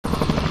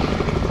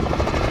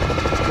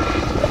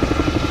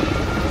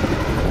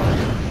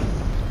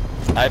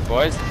Night,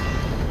 boys.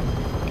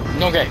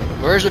 Okay,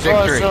 where's the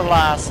What's victory? the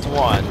last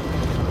one?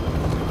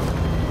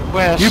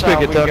 Where You shall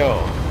pick it, we Tuck. go?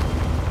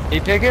 He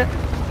pick it?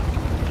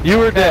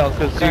 You or Dale,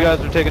 because you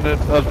guys are taking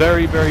a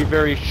very, very,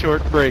 very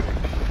short break.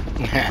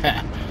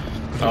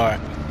 Alright.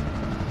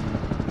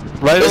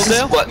 Right, This old is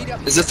Dale?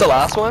 what? Is this the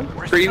last one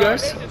for you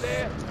guys?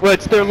 Well,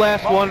 it's their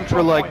last one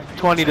for like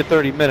 20 to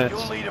 30 minutes.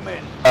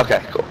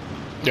 Okay, cool.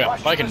 Yeah,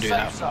 I can do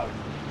that.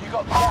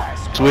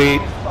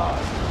 Sweet.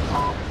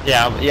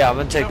 Yeah, I'm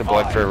gonna take the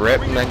boy for a rip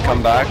and then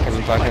come back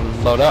and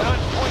fucking load up.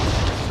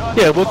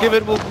 Yeah, we'll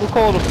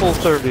call it a full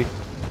 30.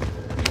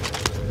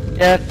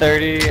 Yeah,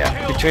 30,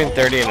 between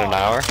 30 and an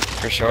hour,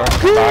 for sure.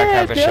 Come back,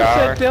 have a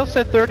shower. Dale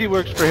said 30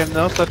 works for him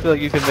though, so I feel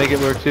like you can make it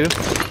work too.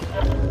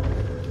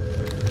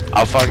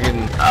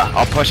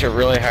 I'll push it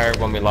really hard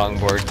when we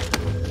longboard.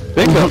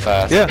 Bingo.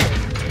 Fast. Yeah.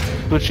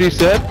 What she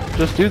said,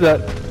 just do that.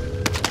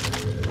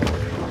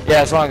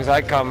 Yeah, as long as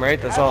I come,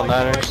 right? That's all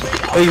that matters.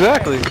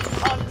 Exactly.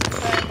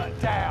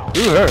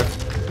 Do her.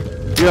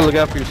 You gotta look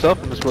out for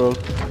yourself in this world.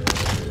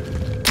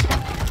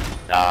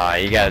 Nah,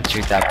 you gotta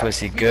treat that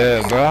pussy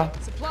good, bro.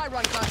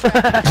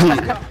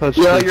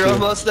 Yeah, you're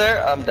almost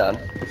there? I'm done.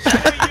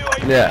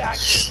 Yeah.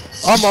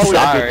 I'm always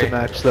Sorry. good to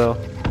match though.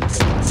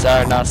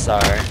 Sorry, not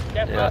sorry.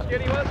 Yeah.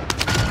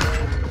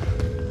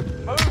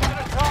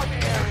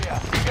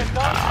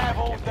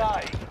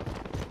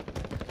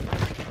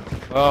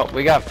 Well,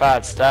 we got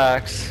fat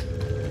stacks.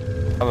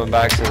 Coming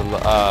back to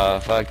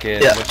the,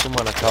 fucking, Yeah. what you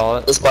wanna call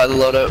it? Let's buy the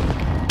loadout.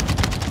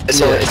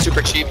 It's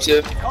super cheap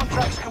too.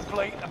 Contract's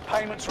complete and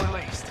payments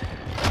released.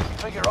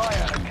 Figure I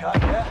earn a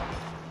cut, yeah?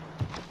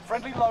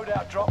 Friendly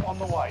loadout drop on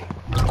the way.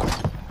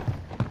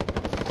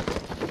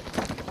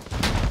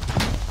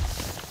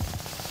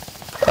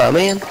 Oh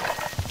man.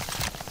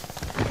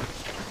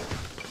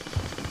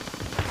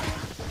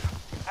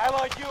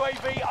 Allied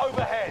UAV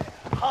overhead.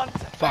 Hunt.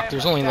 Fuck,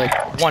 there's only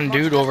like one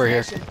dude over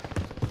here.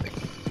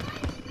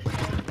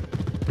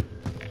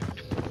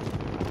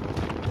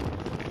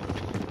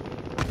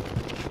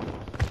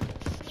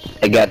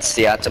 I got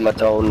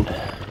Seatamaton.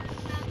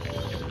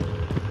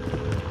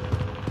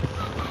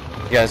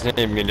 You guys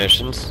need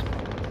munitions?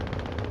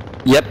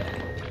 Yep.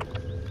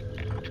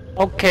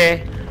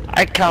 Okay,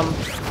 I come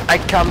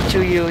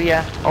to you,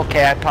 yeah.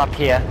 Okay, I pop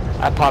here.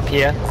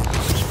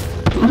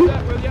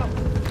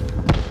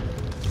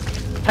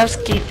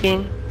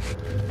 Housekeeping.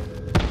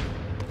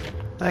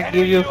 I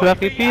give you a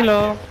fluffy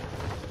pillow.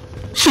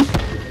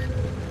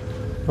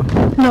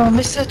 No,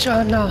 Mr.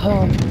 John, not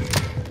home.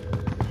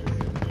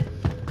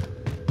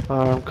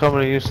 I'm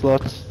coming to you,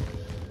 sluts.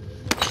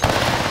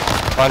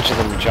 Bunch of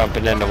them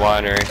jumping into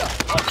winery.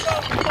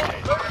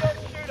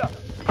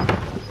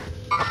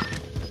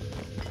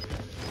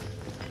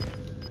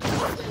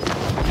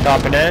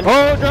 Dropping in?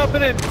 Oh,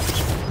 dropping in!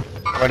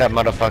 Where'd that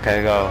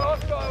motherfucker go?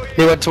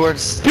 He went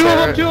towards. Two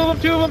of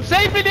them!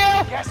 Save me,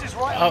 Dale! Gas is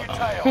right on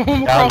your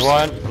tail. Down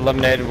one,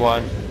 eliminated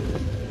one.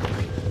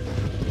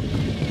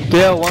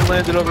 Dale, one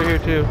landed over here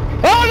too.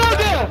 Oh no,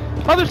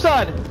 Dale! Other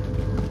side!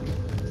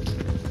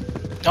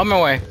 On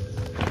my way.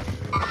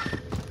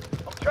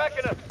 I'm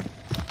tracking him.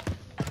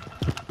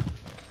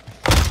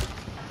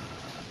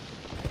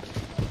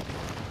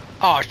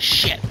 Oh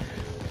shit!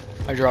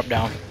 I dropped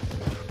down.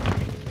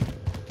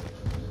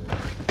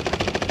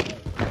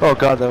 Oh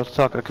god, that was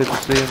Tuck. I couldn't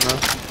see him though.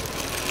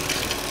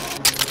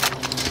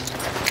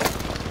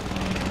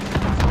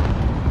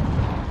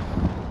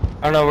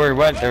 I don't know where he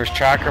went. There was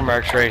tracker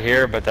marks right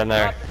here, but then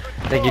there,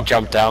 I think he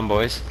jumped down,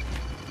 boys.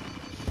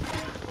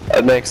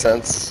 That makes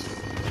sense.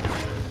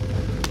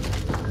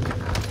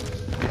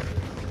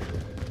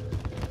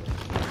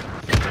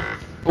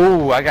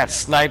 Ooh, I got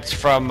sniped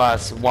from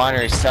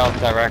winery south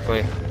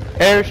directly.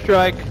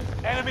 Airstrike.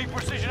 Enemy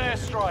precision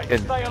airstrike.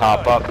 Could Stay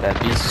top alert. up,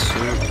 that'd be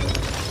sweet.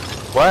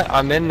 What?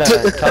 I'm in the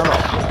tunnel.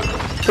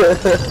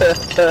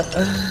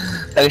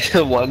 I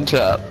need one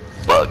tap.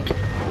 Fuck.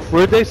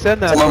 Where'd they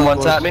send that? Someone from,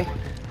 one tap boys? me?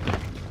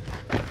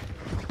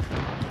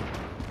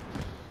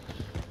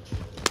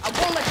 I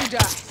won't let you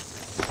die.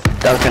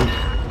 Duncan.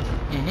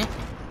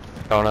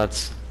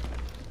 Donuts.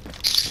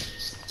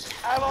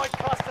 Allied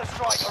cluster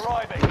strike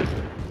arriving.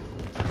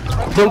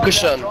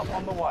 Bunkerson. Drop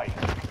on the way.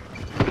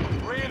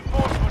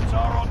 Reinforcements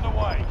are on the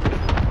way.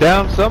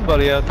 Down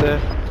somebody out there.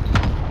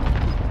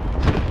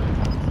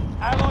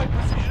 Allied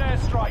precision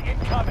airstrike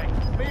incoming.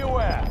 Be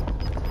aware.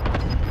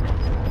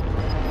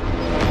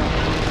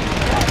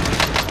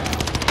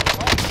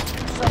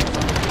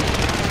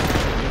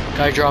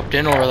 Guy dropped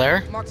in over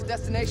there, Mark's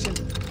destination.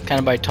 kind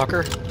of by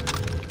Tucker.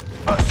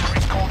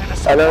 Mercenaries called in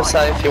a I know,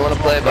 supply Si, if you want to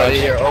play, buddy,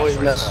 you're always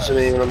messaging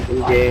me when I'm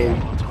in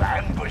game. to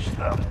ambush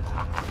them.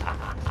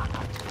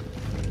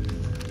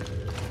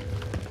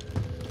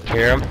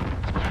 Hear him?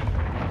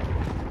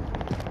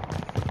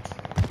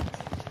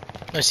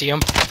 I see him.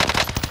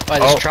 By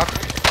this Oh. truck.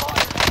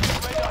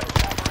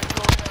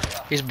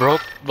 He's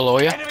broke below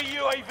you. Enemy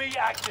UAV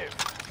active.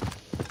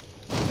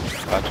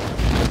 Gotcha.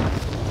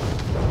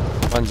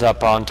 One's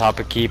up on top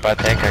of keep, I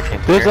think. I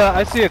can There's hear.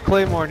 I see a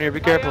claymore in here. Be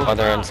careful. Oh,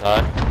 they're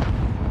inside.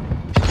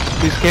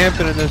 He's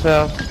camping in this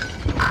house.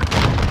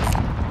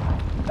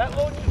 That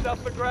launch is up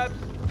for grabs.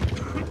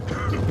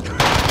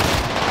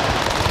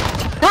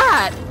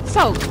 God,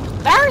 so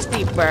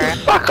thirsty, bruh.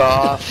 Fuck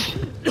off.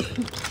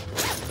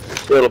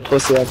 Little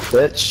pussy ass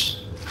bitch.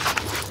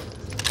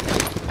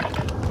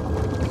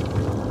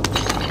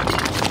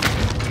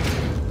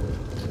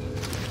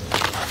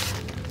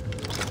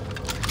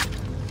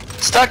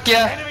 Stuck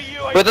ya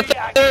with a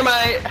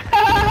thermite.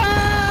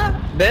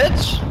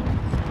 Bitch.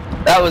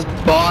 That was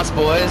boss,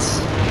 boys.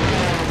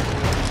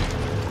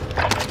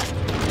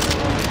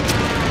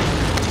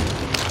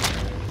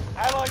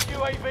 Allied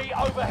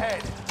UAV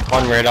overhead.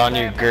 One right on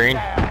you, green.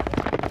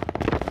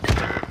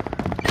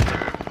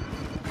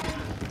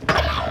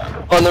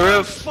 On the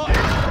roof.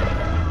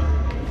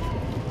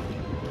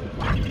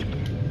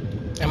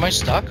 Am I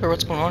stuck or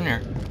what's going on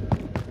here?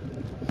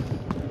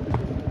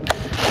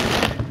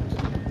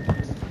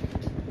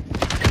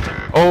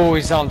 Oh,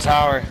 he's on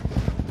tower.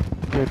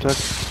 Here, Tuck.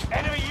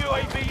 Enemy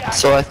UAV active.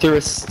 So I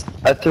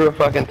threw a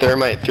fucking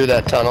thermite through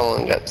that tunnel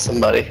and got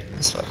somebody.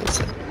 That's fucking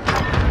sick.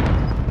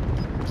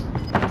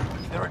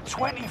 There are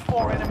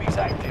 24 enemies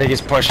I active. think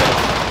he's pushing.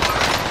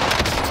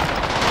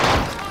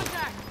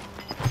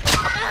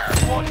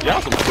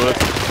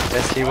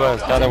 Yes, he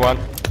was. Another one.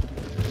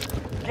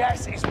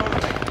 Gas is moving.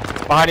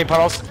 Behind you,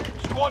 Puddles.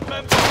 Squad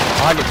member.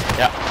 Behind you.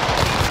 Yeah.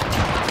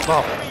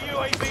 Enemy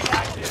UAV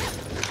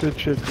active. Good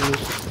shit,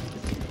 Bruce.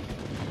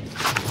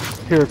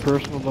 Here, a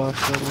personal box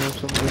somewhere if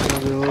somebody's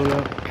gonna be loaded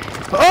up.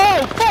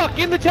 Oh, fuck!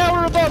 In the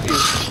tower above you!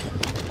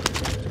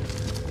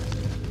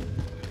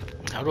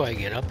 How do I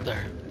get up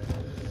there?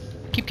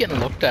 Keep getting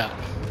looked at.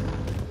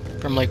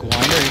 From like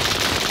wineries.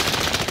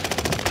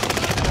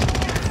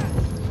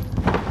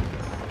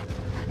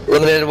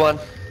 Eliminated one.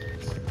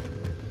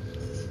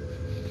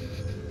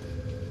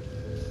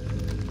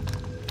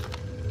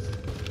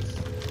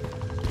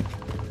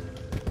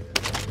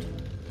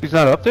 He's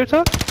not up there,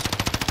 Tuck?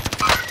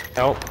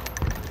 Nope.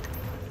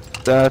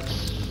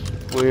 That's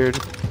weird.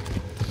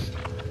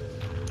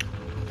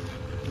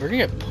 We're gonna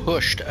get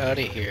pushed out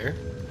of here.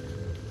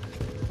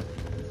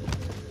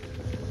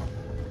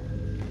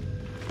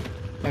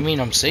 I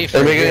mean, I'm safe. Are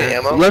right we getting here.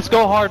 ammo? Let's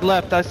go hard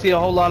left. I see a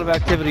whole lot of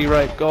activity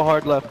right. Go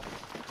hard left.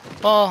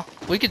 Well,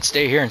 we could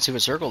stay here and see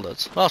what circle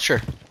does. Well,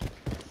 sure.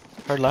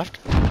 Hard left?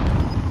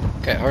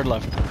 Okay, hard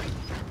left.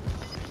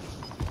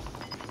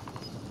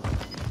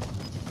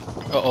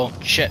 Uh-oh,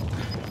 shit.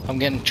 I'm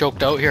getting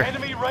choked out here.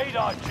 Enemy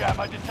radar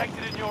jammer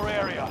detected in your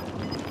area.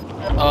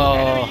 Oh,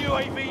 Enemy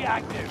UAV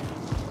active.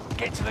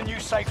 Get to the new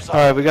safe zone.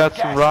 Alright, we got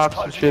Gas some is rocks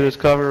and closing shit in. as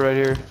cover right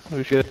here.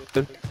 We should.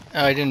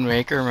 I didn't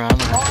make her, man.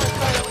 Fire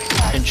sale is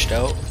active. Pinched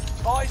out.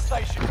 Buy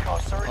station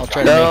costs are I'll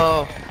try to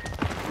No.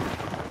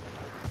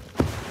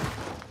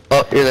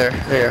 Oh, you're there.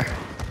 Here.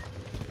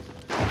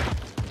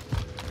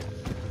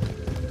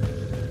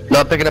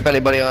 Not picking up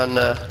anybody on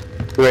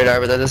radar,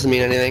 but that doesn't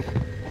mean anything.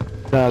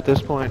 Nah, at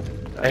this point.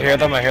 I hear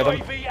them. I hear them.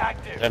 UAV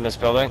active. In this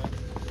building.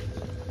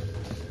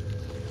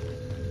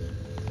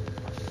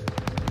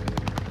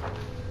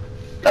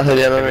 Nothing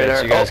on my Maybe radar.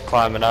 it's you guys Oh,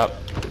 climbing up.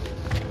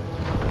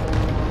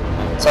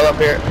 some up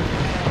here.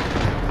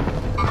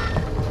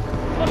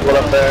 One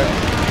up there.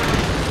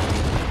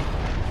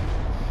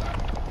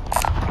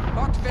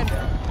 Marked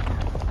vendor.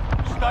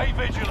 Stay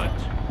vigilant.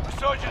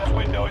 Resurgence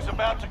window is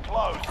about to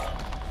close.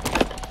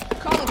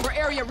 Calling for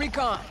area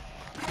recon.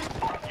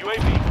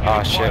 UAV.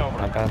 Oh shit,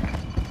 my bad.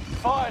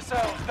 Fire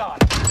sales done.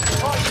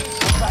 Prices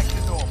back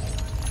to normal.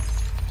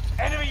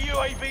 Enemy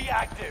UAV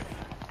active.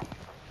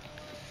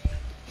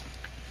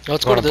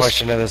 Let's go Want to to this.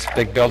 push into this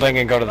big building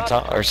and go to the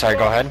top? Or sorry,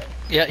 go ahead.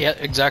 Yeah, yeah,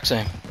 exact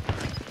same.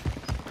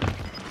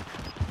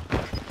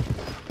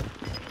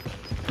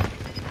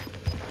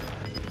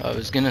 I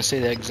was gonna say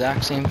the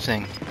exact same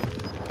thing.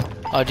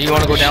 Do you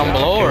want to go down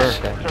below or?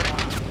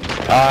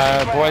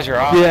 Boys are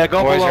off. Yeah,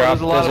 go boys below. are There's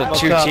up. a lot There's of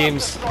two them up top.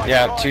 teams.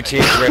 Yeah, two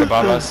teams right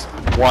above us.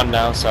 One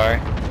now, sorry.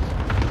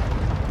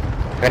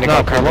 Gonna go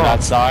Not cover below.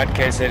 that side in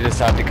case they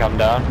decide to come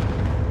down.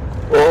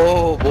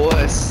 Oh,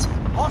 boys.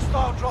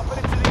 Hostile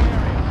dropping into the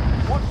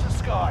area. Watch the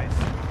skies.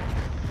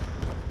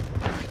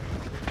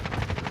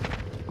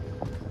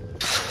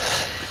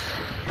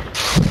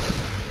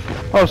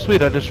 Oh,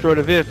 sweet. I destroyed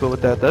a vehicle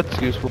with that.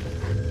 That's useful.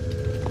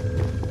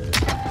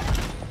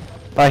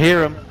 I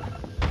hear him.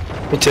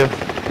 Me too.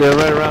 They're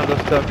right around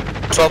us, Tuck.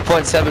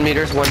 12.7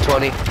 meters,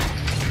 120.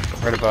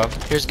 Right above.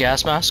 Here's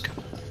gas mask.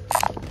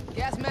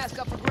 Gas mask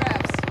up for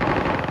grabs.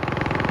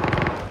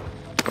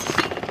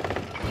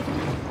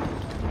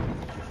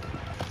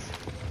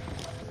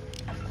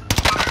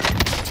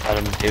 Let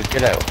them duke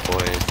it out,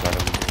 boys. Let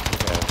them duke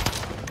it out.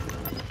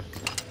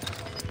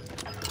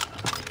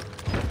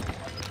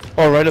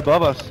 Oh, right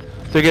above us.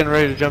 They're getting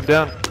ready to jump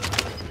down.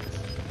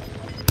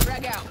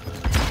 Drag out.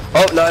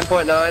 Oh,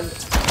 9.9.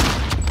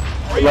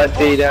 It might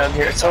be down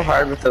here. It's so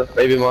hard with the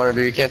baby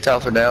monitor. You can't tell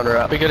if they're down or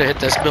up. We gotta hit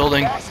this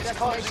building. Gas is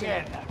closing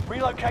in.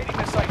 Relocating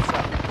the safe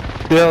zone.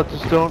 Yeah,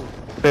 just don't.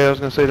 Yeah, I was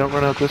gonna say, don't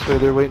run out this way.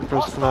 They're waiting for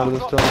us to come out of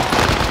this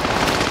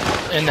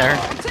tunnel. In there.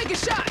 I'm taking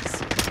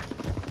shots.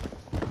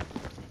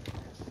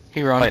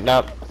 He run. Lighten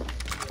up.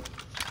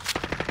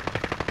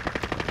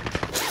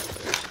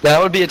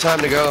 Now would be a time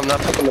to go. I'm not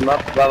picking them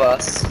up above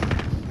us.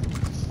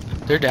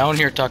 They're down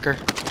here, Tucker.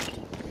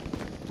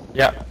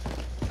 Yep.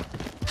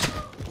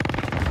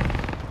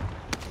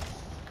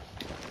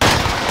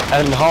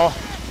 And in the hall.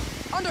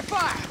 Under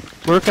fire.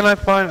 Where can I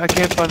find? I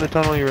can't find the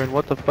tunnel you're in.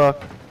 What the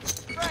fuck?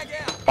 Frag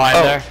out. Fine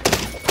there.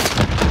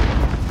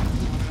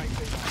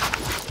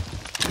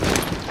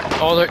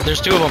 Oh, there's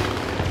two of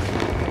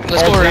them.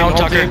 Let's Whole go team, around, whole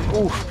Tucker. team.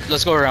 Oof.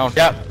 Let's go around.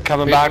 Yep,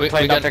 coming We- back, we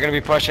playing got- up, they're gonna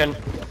be pushing.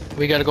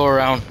 We gotta go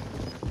around.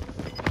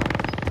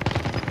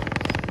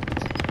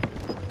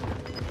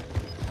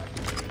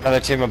 Another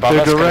team above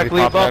They're us, gonna be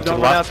directly popping out above. to the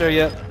Don't run out left. there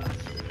yet.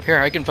 Here,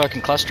 I can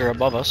fucking cluster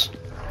above us.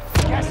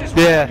 Gas is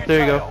Yeah, moving there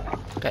you your go. tail.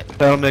 Okay.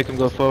 That'll make them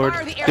go forward.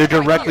 Fire the air They're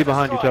right directly here.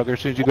 behind you, Tucker. As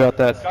soon as you go out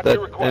that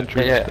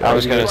entry. Yeah, I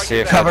was gonna see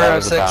if Cover that our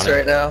was a 6 bounty.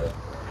 right now.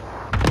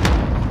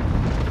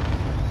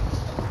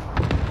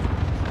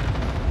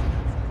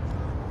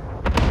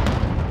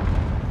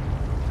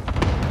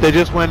 They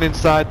just went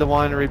inside the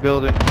winery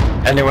building.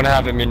 Anyone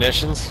have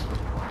munitions?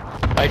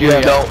 I do.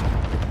 Yeah. No.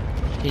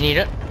 You need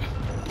it?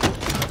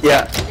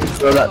 Yeah.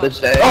 Throw that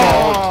bitch down.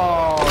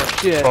 Oh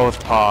shit!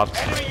 Both popped.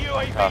 Enemy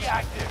UAV Tough.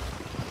 active.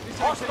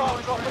 Hostile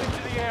dropping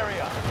into the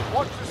area.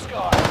 Watch the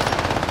sky.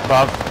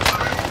 Above.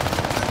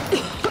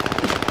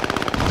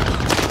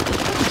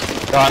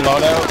 Got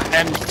loadout.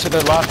 And to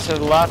the left, to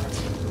the left.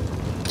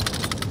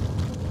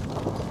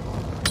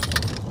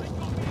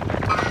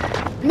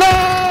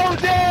 No,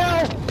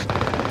 Dale!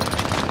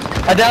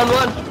 I downed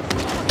one.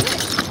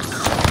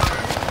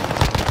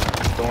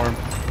 Storm.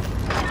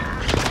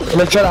 I'm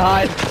gonna try to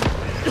hide.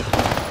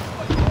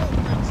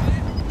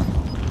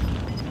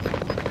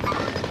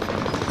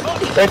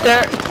 Right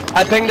there.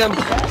 I pinged him.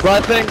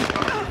 Right ping.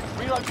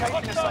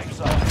 Relocating the safe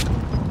zone.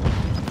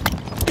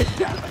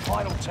 Down to the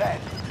final 10.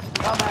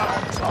 Come out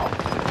on top.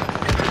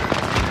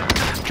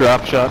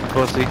 Drop shot,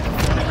 pussy. We've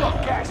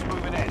got gas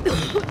moving in.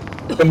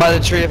 I'm by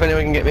the tree if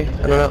anyone can get me.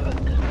 I don't know.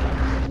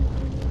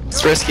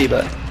 It's risky,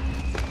 but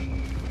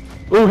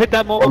Ooh, hit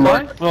that mobile One more.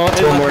 mine. Well,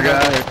 One more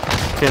guy.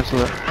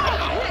 Cancel it.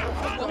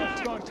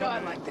 Don't die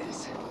like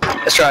this.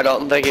 let's try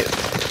Dalton. Thank you.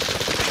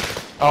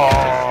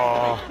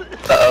 Oh.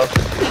 Uh-oh.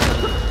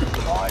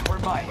 5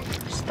 remain.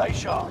 Stay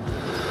sharp.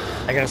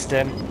 I got a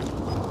stim.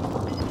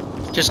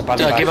 Just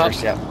Body back give up.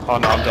 first, yeah. Oh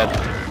no, I'm dead.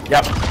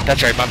 Yep,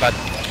 that's right, my bad.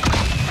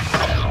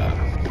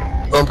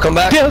 Come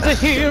back. Dale's a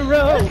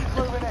hero.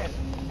 Moving in.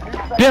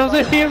 Dale's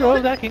a hero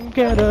that can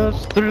get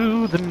us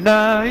through the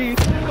night.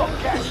 We've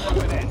got gas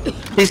moving in.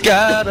 He's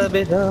gotta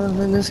be done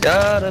and it's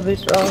gotta be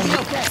strong.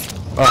 Okay.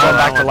 Oh, going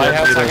back to I'm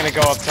lighthouse, dead I'm either.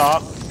 gonna go up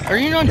top. Are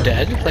you not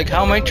dead? Like,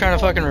 how am I trying to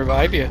fucking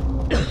revive you?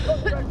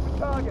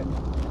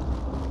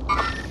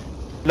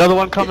 Another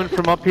one coming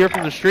from up here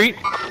from the street.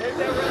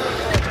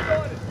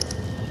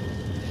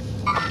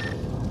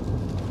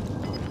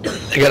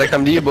 I gotta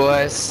come to you,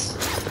 boys.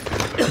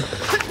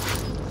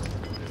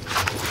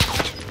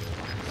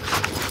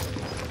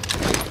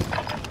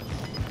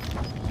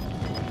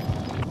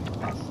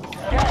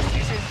 Gas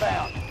is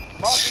inbound.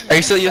 Marking Are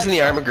you still using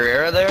the armor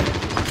Guerrera there,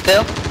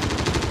 Dale?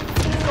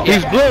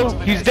 He's blue.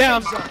 He's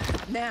down.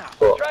 Now.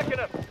 tracking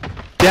him.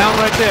 Down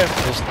right there.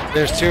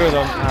 There's two of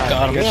them.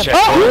 Got him. Good shit.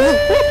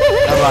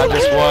 Oh! Come on,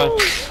 just one.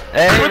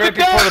 Hey, For the right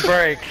before dub. the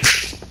break.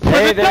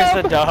 Hey, there's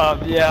the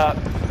dub, yeah.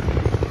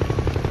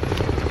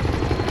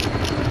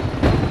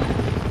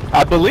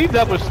 I believe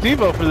that was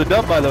Steveo for the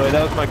dub, by the way.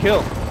 That was my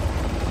kill.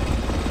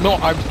 No,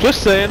 I'm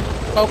Just saying.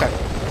 okay.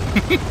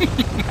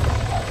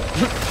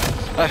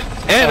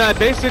 And I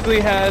basically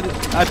had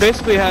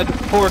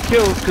 4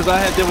 kills because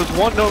there was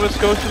 1 Nova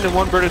Scotian and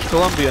 1 British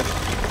Columbia.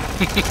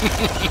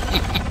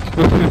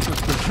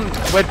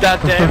 With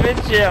that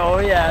damage? Yeah, oh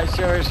yeah,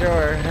 sure.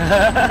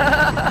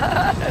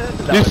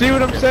 You see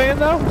what I'm saying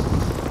though?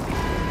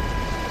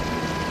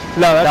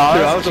 No, that's No,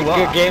 true. that I was was a a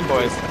good lot. game,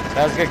 boys.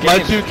 That was a good My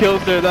game. 2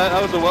 kills there.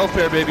 That was a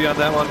welfare baby on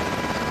that one.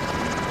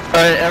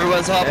 Alright,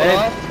 everyone's hopping Hey.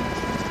 off.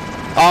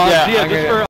 Yeah, Yeah, just I'm gonna- for